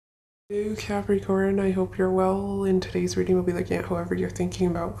Hello Capricorn, I hope you're well. In today's reading, we'll be looking at however you're thinking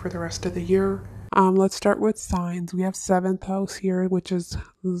about for the rest of the year. Let's start with signs. We have 7th house here, which is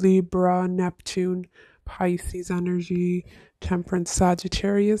Libra, Neptune, Pisces energy, Temperance,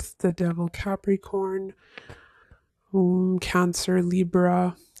 Sagittarius, the Devil, Capricorn, Cancer,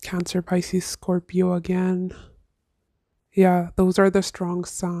 Libra, Cancer, Pisces, Scorpio again. Yeah, those are the strong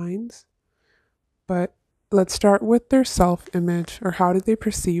signs. But let's start with their self-image, or how do they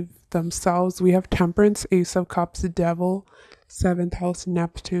perceive themselves. We have Temperance, Ace of Cups, Devil, 7th house,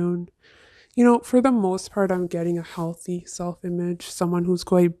 Neptune. For the most part, I'm getting a healthy self-image, someone who's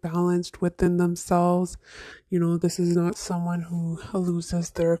quite balanced within themselves. This is not someone who loses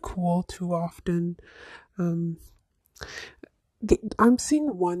their cool too often. Um, I'm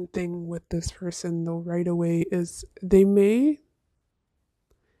seeing one thing with this person though right away is they may,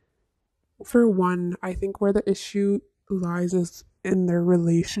 for one, I think where the issue lies is in their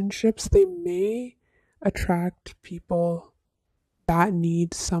relationships. They may attract people that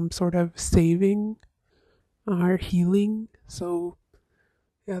need some sort of saving or healing. So,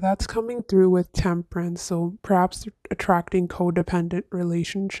 yeah, that's coming through with Temperance. So, perhaps attracting codependent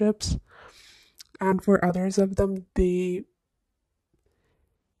relationships. And for others of them, they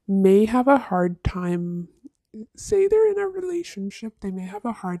may have a hard time, say they're in a relationship, they may have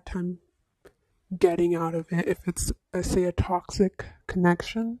a hard time getting out of it if it's, say, a toxic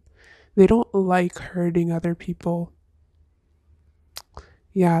connection. They don't like hurting other people.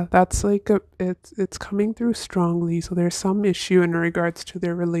 Yeah, that's like it's coming through strongly. So there's some issue in regards to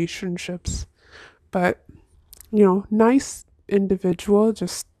their relationships. But, nice individual,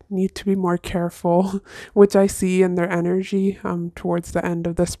 just need to be more careful, which I see in their energy towards the end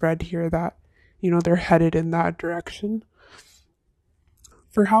of the spread here that, they're headed in that direction.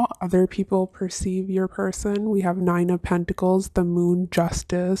 For how other people perceive your person, we have 9 of Pentacles, the Moon,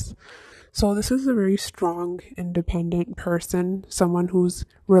 Justice. So this is a very strong, independent person, someone who's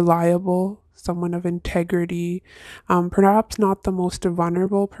reliable, someone of integrity, perhaps not the most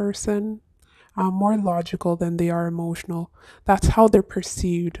vulnerable person, more logical than they are emotional. That's how they're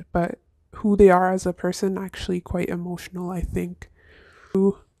perceived, but who they are as a person, actually quite emotional, I think.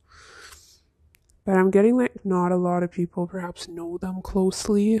 But I'm getting like not a lot of people perhaps know them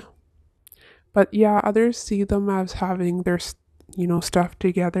closely. But yeah, others see them as having their, stuff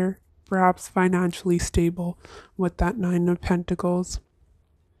together, perhaps financially stable with that 9 of Pentacles.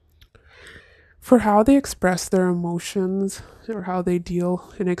 For how they express their emotions or how they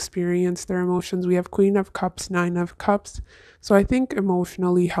deal and experience their emotions, we have Queen of Cups, 9 of Cups. So I think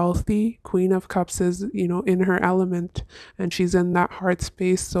emotionally healthy. Queen of Cups is, in her element and she's in that heart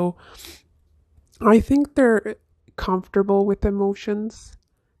space. So I think they're comfortable with emotions.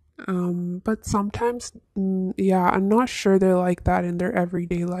 But sometimes, yeah, I'm not sure they're like that in their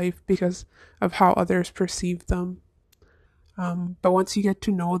everyday life because of how others perceive them. But once you get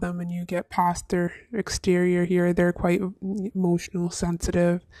to know them and you get past their exterior here, they're quite emotional,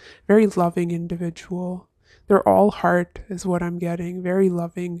 sensitive, very loving individual. They're all heart is what I'm getting, very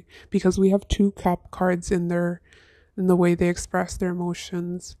loving because we have 2 cup cards in the way they express their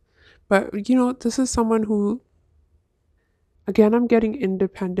emotions. But this is someone who, again, I'm getting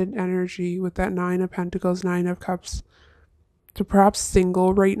independent energy with that 9 of Pentacles, 9 of Cups. So perhaps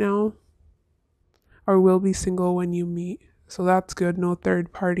single right now, or will be single when you meet. So that's good. No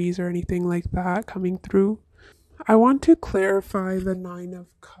third parties or anything like that coming through. I want to clarify the 9 of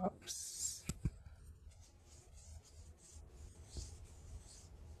Cups.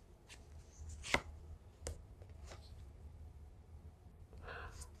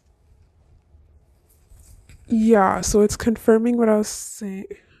 Yeah, so it's confirming what I was saying.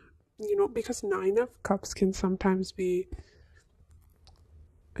 Because 9 of Cups can sometimes be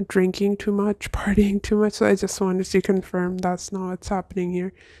drinking too much, partying too much. So I just wanted to confirm that's not what's happening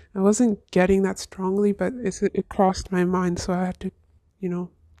here. I wasn't getting that strongly, but it crossed my mind, so I had to,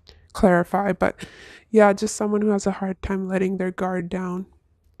 clarify. But yeah, just someone who has a hard time letting their guard down.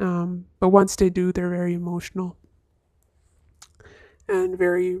 But once they do, they're very emotional and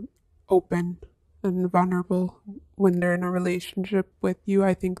very open and vulnerable when they're in a relationship with you.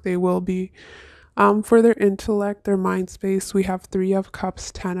 I think they will be. For their intellect, their mind space, we have 3 of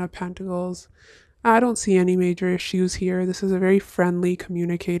Cups, 10 of Pentacles. I don't see any major issues here. This is a very friendly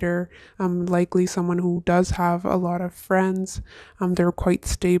communicator, likely someone who does have a lot of friends. They're quite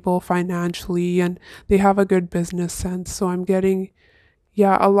stable financially and they have a good business sense. So I'm getting,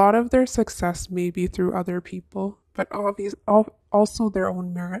 yeah, a lot of their success may be through other people, but also their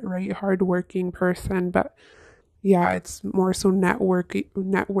own merit, right? Hardworking person, but Yeah, it's more so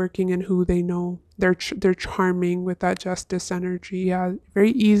networking and who they know. They're charming with that justice energy. Yeah,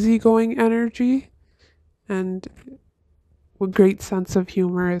 very easygoing energy, and a great sense of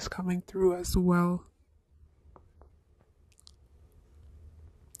humor is coming through as well.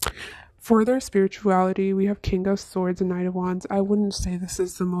 For their spirituality, we have King of Swords and Knight of Wands. I wouldn't say this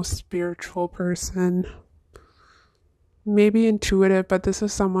is the most spiritual person. Maybe intuitive, but this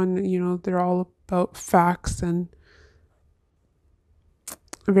is someone, they're all about facts and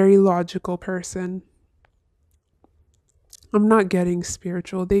a very logical person. I'm not getting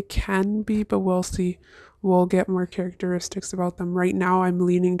spiritual. They can be, but we'll see. We'll get more characteristics about them. Right now, I'm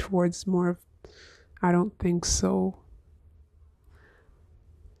leaning towards more of, I don't think so.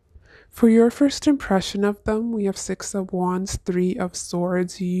 For your first impression of them, we have Six of Wands, Three of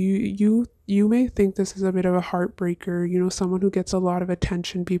Swords. You may think this is a bit of a heartbreaker, someone who gets a lot of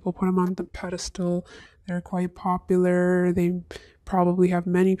attention. People put them on the pedestal. They're quite popular. They probably have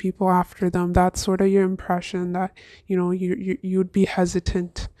many people after them. That's sort of your impression, that, you'd be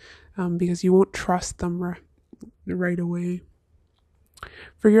hesitant because you won't trust them right away.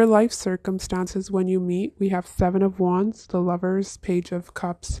 For your life circumstances when you meet, we have Seven of Wands, the Lovers, Page of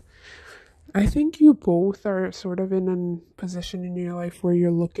Cups. I think you both are sort of in a position in your life where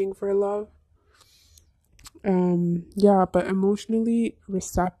you're looking for love. Yeah, but emotionally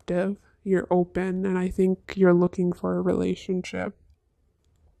receptive, you're open, and I think you're looking for a relationship.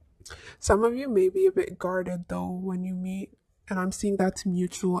 Some of you may be a bit guarded though when you meet, and I'm seeing that's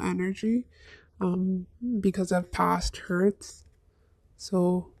mutual energy because of past hurts.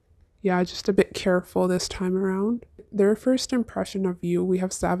 So yeah, just a bit careful this time around. Their first impression of you, we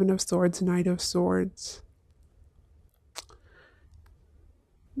have Seven of Swords, Knight of Swords.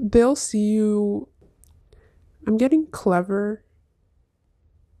 They'll see you, I'm getting clever,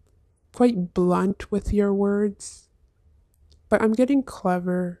 quite blunt with your words, but I'm getting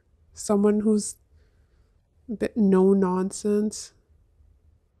clever. Someone who's a bit no nonsense,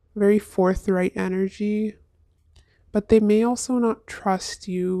 very forthright energy, but they may also not trust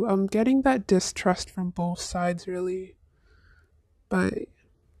you. I'm getting that distrust from both sides, really. But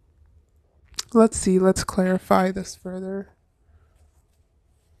let's see, let's clarify this further.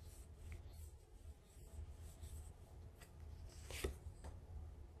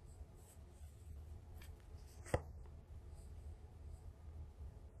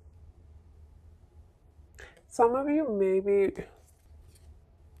 Some of you maybe,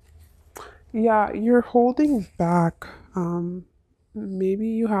 yeah, you're holding back. Maybe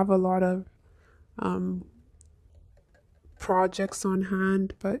you have a lot of um, projects on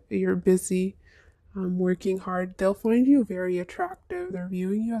hand, but you're busy working hard. They'll find you very attractive. They're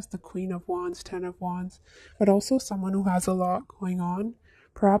viewing you as the Queen of Wands, Ten of Wands, but also someone who has a lot going on.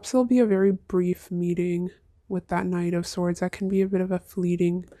 Perhaps there'll be a very brief meeting with that Knight of Swords. That can be a bit of a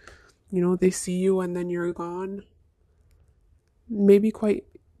fleeting, they see you and then you're gone. Maybe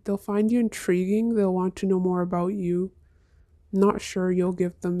they'll find you intriguing. They'll want to know more about you. Not sure you'll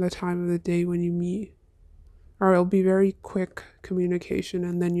give them the time of the day when you meet. Or it'll be very quick communication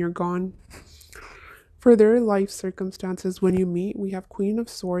and then you're gone. For their life circumstances when you meet, we have Queen of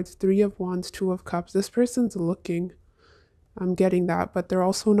Swords, Three of Wands, Two of Cups. This person's looking. I'm getting that, but they're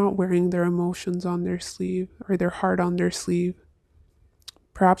also not wearing their emotions on their sleeve or their heart on their sleeve.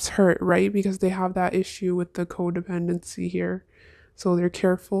 Perhaps hurt, right? Because they have that issue with the codependency here. So they're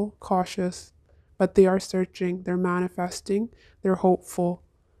careful, cautious, but they are searching, they're manifesting, they're hopeful,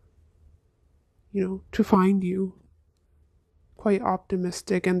 to find you. Quite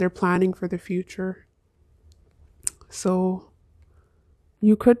optimistic, and they're planning for the future. So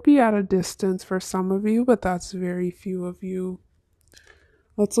you could be at a distance for some of you, but that's very few of you.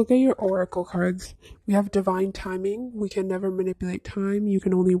 Let's look at your oracle cards. We have divine timing. We can never manipulate time. You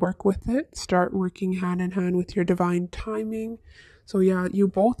can only work with it. Start working hand in hand with your divine timing. So yeah, you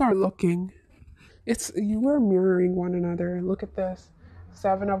both are looking. You are mirroring one another. Look at this.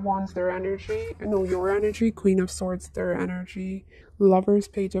 Seven of Wands, their energy. No, your energy. Queen of Swords, their energy. Lovers,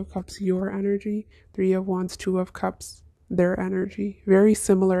 Page of Cups, your energy. Three of Wands, Two of Cups, their energy. Very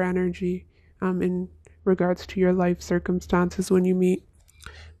similar energy in regards to your life circumstances when you meet.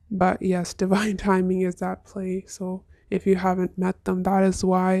 But yes, divine timing is at play. So if you haven't met them, that is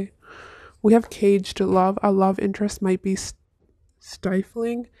why. We have caged love. A love interest might be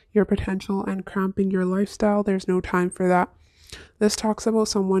stifling your potential and cramping your lifestyle. There's no time for that. This talks about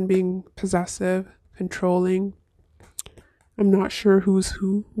someone being possessive, controlling. I'm not sure who's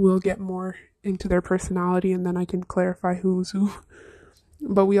who. We'll get more into their personality and then I can clarify who's who.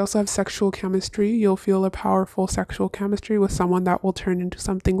 But we also have sexual chemistry. You'll feel a powerful sexual chemistry with someone that will turn into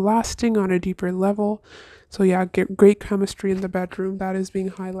something lasting on a deeper level. So yeah, great chemistry in the bedroom. That is being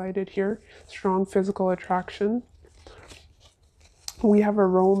highlighted here. Strong physical attraction. We have a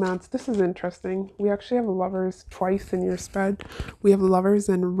romance. This is interesting. We actually have lovers twice in your spread. We have lovers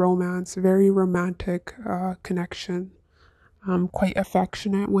and romance. Very romantic connection. Quite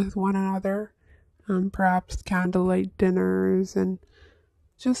affectionate with one another. Perhaps candlelight dinners and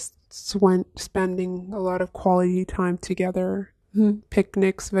just spending a lot of quality time together.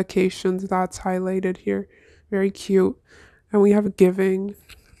 Picnics, vacations, that's highlighted here. Very cute. And we have giving.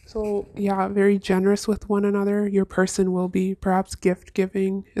 So, yeah, very generous with one another. Your person will be. Perhaps gift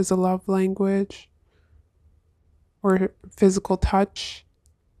giving is a love language or physical touch.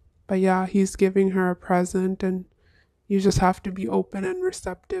 But yeah, he's giving her a present, and you just have to be open and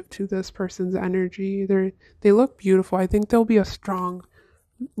receptive to this person's energy. They look beautiful. I think there'll be a strong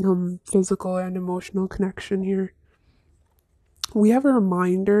physical and emotional connection here. We have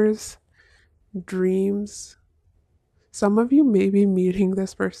reminders, dreams. Some of you may be meeting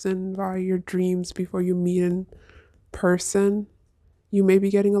this person via your dreams before you meet in person. You may be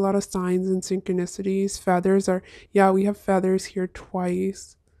getting a lot of signs and synchronicities. Feathers are, yeah, we have feathers here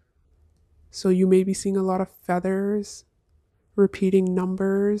twice. So you may be seeing a lot of feathers, repeating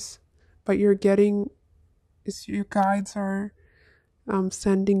numbers, but you're getting, your guides are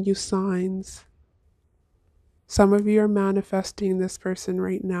sending you signs. Some of you are manifesting this person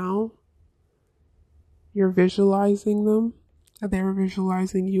right now. You're visualizing them. They're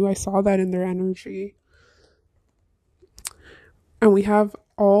visualizing you. I saw that in their energy. And we have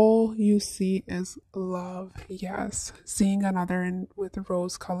all you see is love. Yes. Seeing another with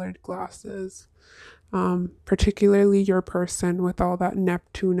rose-colored glasses. Particularly your person with all that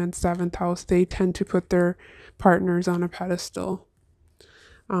Neptune and 7th house. They tend to put their partners on a pedestal.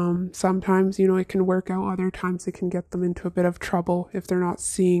 Sometimes, it can work out. Other times it can get them into a bit of trouble if they're not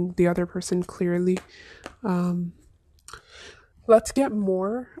seeing the other person clearly. Let's get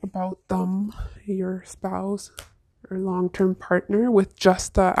more about them, your spouse or long-term partner, with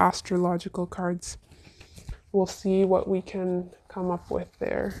just the astrological cards. We'll see what we can come up with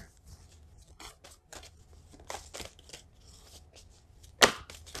there.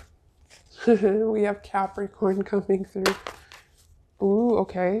 We have Capricorn coming through. Ooh,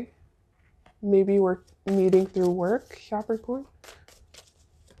 okay. Maybe we're meeting through work, Capricorn.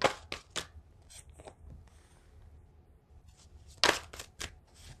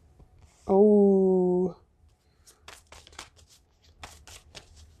 Oh.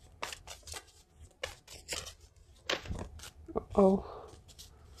 Oh.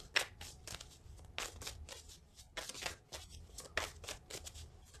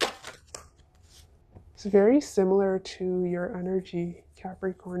 It's very similar to your energy,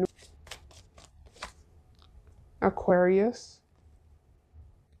 Capricorn. Aquarius.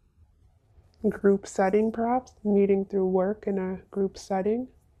 Group setting, perhaps. Meeting through work in a group setting.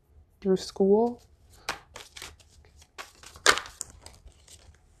 Through school.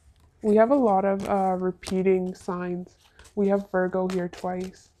 We have a lot of repeating signs. We have Virgo here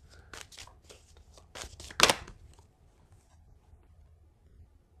twice.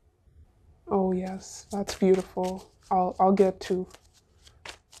 Oh yes, that's beautiful. I'll get to.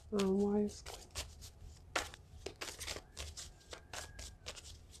 Why is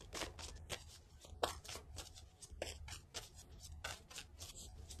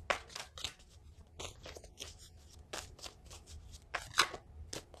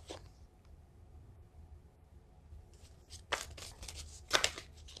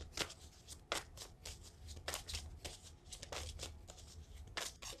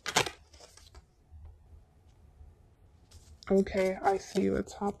okay, I see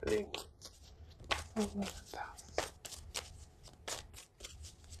what's happening. Oh, look at that.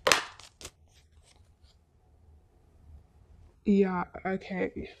 Yeah,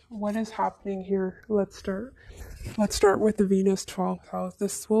 okay. What is happening here? Let's start with the Venus 12th house.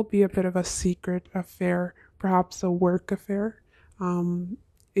 This will be a bit of a secret affair, perhaps a work affair.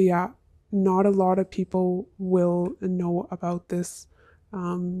 Yeah, not a lot of people will know about this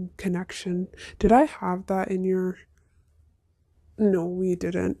connection. Did I have that in your... No, we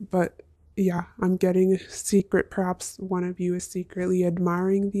didn't, but yeah, I'm getting a secret. Perhaps one of you is secretly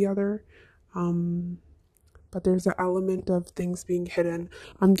admiring the other. But there's an element of things being hidden.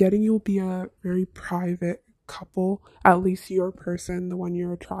 I'm getting you'll be a very private couple, at least your person, the one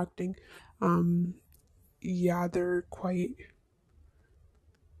you're attracting. Yeah, they're quite...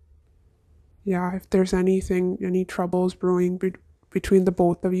 Yeah, if there's any troubles brewing between the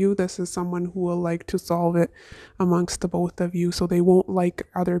both of you, this is someone who will like to solve it amongst the both of you. So they won't like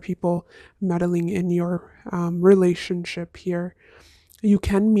other people meddling in your relationship here. You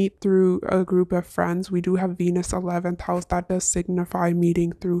can meet through a group of friends. We do have Venus 11th house. That does signify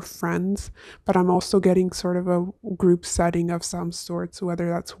meeting through friends. But I'm also getting sort of a group setting of some sorts, whether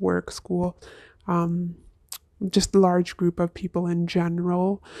that's work, school, um, just a large group of people in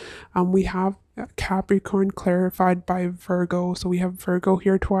general. We have Capricorn clarified by Virgo. So we have Virgo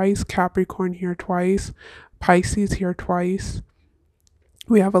here twice, Capricorn here twice, Pisces here twice.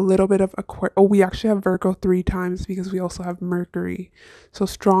 We have a little bit of Aquarius. Oh, we actually have Virgo 3 times because we also have Mercury. So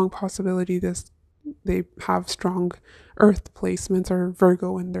strong possibility this they have strong Earth placements or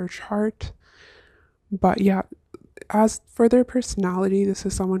Virgo in their chart. But yeah, as for their personality, this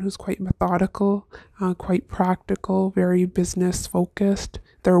is someone who's quite methodical, quite practical, very business focused.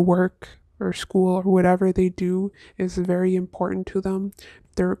 Their work or school or whatever they do is very important to them.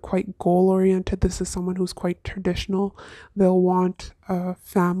 They're quite goal oriented. This is someone who's quite traditional. They'll want a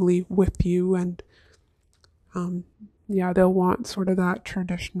family with you, and um, yeah, they'll want sort of that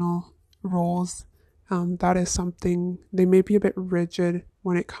traditional roles. That is something they may be a bit rigid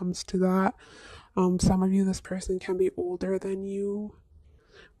when it comes to that. Some of you, this person can be older than you.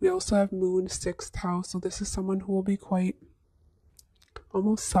 We also have Moon 6th house, so this is someone who will be quite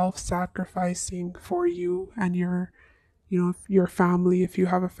almost self-sacrificing for you and if your family, if you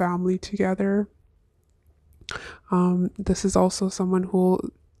have a family together. This is also someone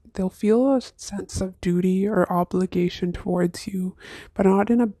they'll feel a sense of duty or obligation towards you, but not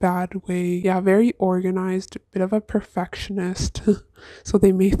in a bad way. Yeah, very organized, bit of a perfectionist. So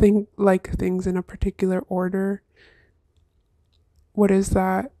they may think like things in a particular order. What is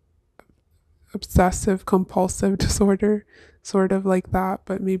that? Obsessive compulsive disorder, sort of like that,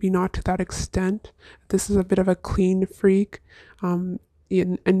 but maybe not to that extent. This is a bit of a clean freak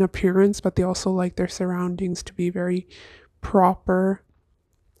in appearance, but they also like their surroundings to be very proper.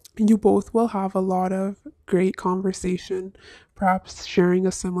 You both will have a lot of great conversation, perhaps sharing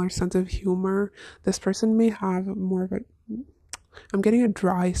a similar sense of humor. This person may have more of I'm getting a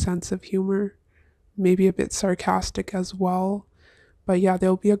dry sense of humor, maybe a bit sarcastic as well. But yeah,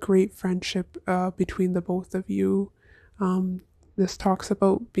 there'll be a great friendship between the both of you. This talks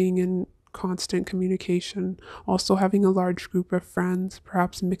about being in constant communication, also having a large group of friends,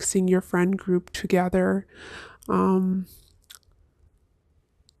 perhaps mixing your friend group together. Um,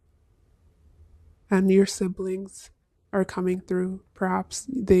 and your siblings are coming through. Perhaps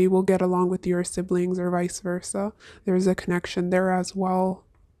they will get along with your siblings or vice versa. There's a connection there as well.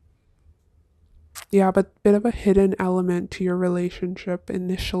 Yeah, but bit of a hidden element to your relationship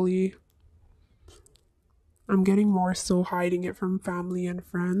initially. I'm getting more so hiding it from family and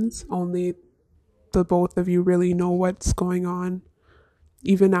friends. Only the both of you really know what's going on.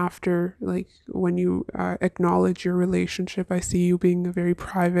 Even after, like, when you acknowledge your relationship, I see you being a very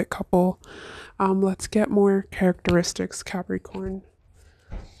private couple. Let's get more characteristics, Capricorn,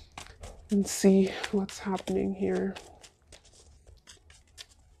 and see what's happening here.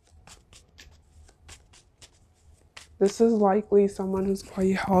 This is likely someone who's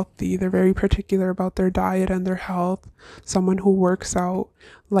quite healthy. They're very particular about their diet and their health. Someone who works out.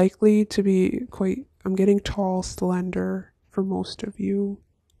 Likely to be quite, I'm getting tall, slender for most of you.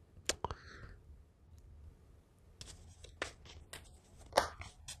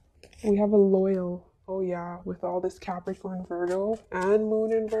 We have a loyal, oh yeah, with all this Capricorn Virgo and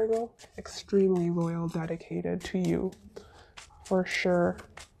Moon in Virgo, extremely loyal, dedicated to you, for sure.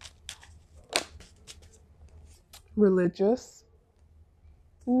 Religious?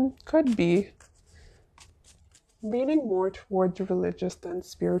 Could be. Leaning more towards religious than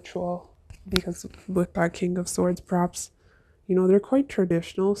spiritual, because with that King of Swords, perhaps, they're quite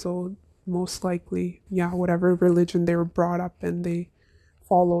traditional, so most likely, yeah, whatever religion they were brought up in, they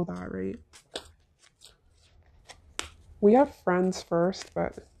follow that, right? We have friends first,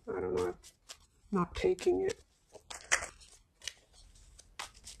 but I don't know, I'm not taking it.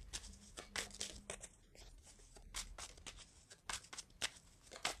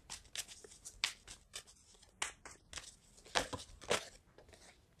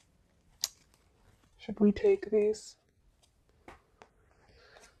 Should we take these?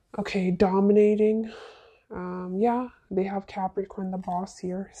 Okay, dominating. Yeah, they have Capricorn, the boss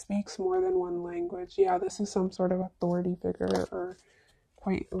here, speaks more than one language. Yeah, this is some sort of authority figure or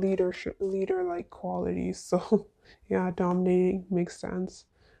quite leader-like qualities. So, yeah, dominating makes sense.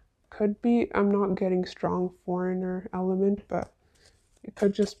 Could be, I'm not getting strong foreigner element, but it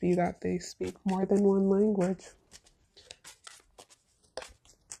could just be that they speak more than one language.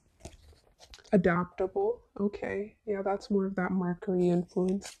 Adaptable. Okay. Yeah, that's more of that Mercury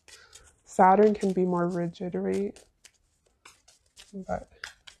influence. Saturn can be more rigid, right? But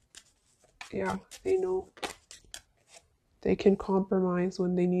yeah, they know. They can compromise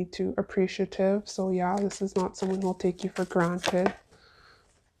when they need to. Appreciative. So yeah, this is not someone who will take you for granted.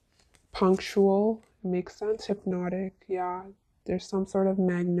 Punctual. Makes sense. Hypnotic. Yeah. There's some sort of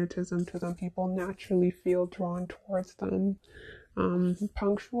magnetism to them. People naturally feel drawn towards them.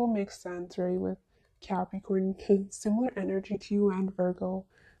 Punctual makes sense, right? With Capricorn, similar energy to you and Virgo.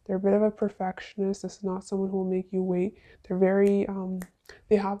 They're a bit of a perfectionist. This is not someone who will make you wait. They're very,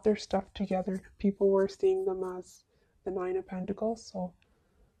 they have their stuff together. People were seeing them as the Nine of Pentacles. So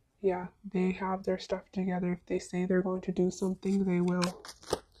yeah, they have their stuff together. If they say they're going to do something, they will.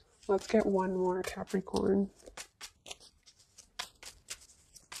 Let's get one more, Capricorn.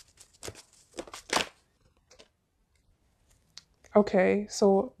 Okay,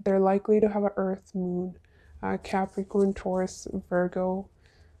 so they're likely to have an Earth Moon, Capricorn, Taurus, Virgo.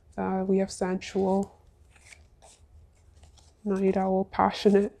 We have sensual, night owl,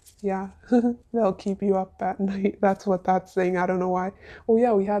 passionate. Yeah, they'll keep you up at night. That's what that's saying. I don't know why. Oh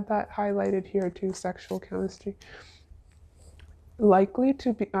yeah, we had that highlighted here too, sexual chemistry. Likely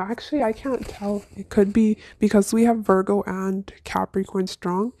to be, actually I can't tell. It could be because we have Virgo and Capricorn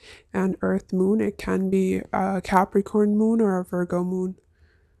strong and Earth Moon. It can be a Capricorn moon or a Virgo moon.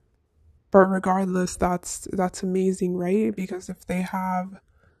 But regardless, that's amazing, right? Because if they have,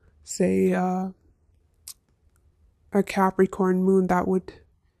 say, a Capricorn moon, that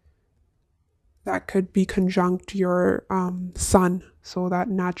could be conjunct your sun, so that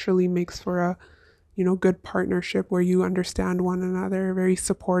naturally makes for a good partnership where you understand one another, a very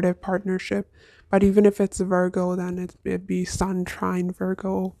supportive partnership. But even if it's Virgo, then it'd be Sun trine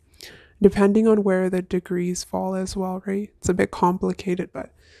Virgo, depending on where the degrees fall as well, right? It's a bit complicated,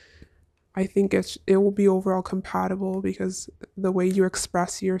 but I think it will be overall compatible because the way you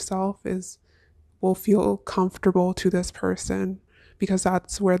express yourself will feel comfortable to this person because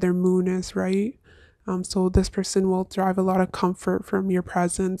that's where their moon is, right? So this person will derive a lot of comfort from your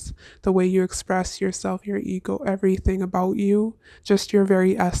presence, the way you express yourself, your ego, everything about you, just your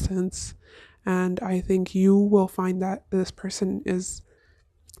very essence. And I think you will find that this person is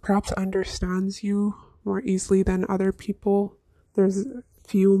perhaps understands you more easily than other people. There's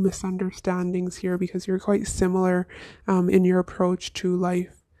few misunderstandings here because you're quite similar in your approach to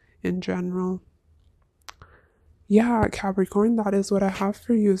life in general. Yeah, Capricorn, that is what I have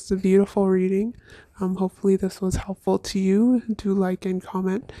for you. It's a beautiful reading. Hopefully this was helpful to you. Do like and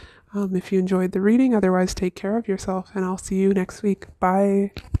comment if you enjoyed the reading. Otherwise, take care of yourself and I'll see you next week.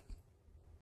 Bye.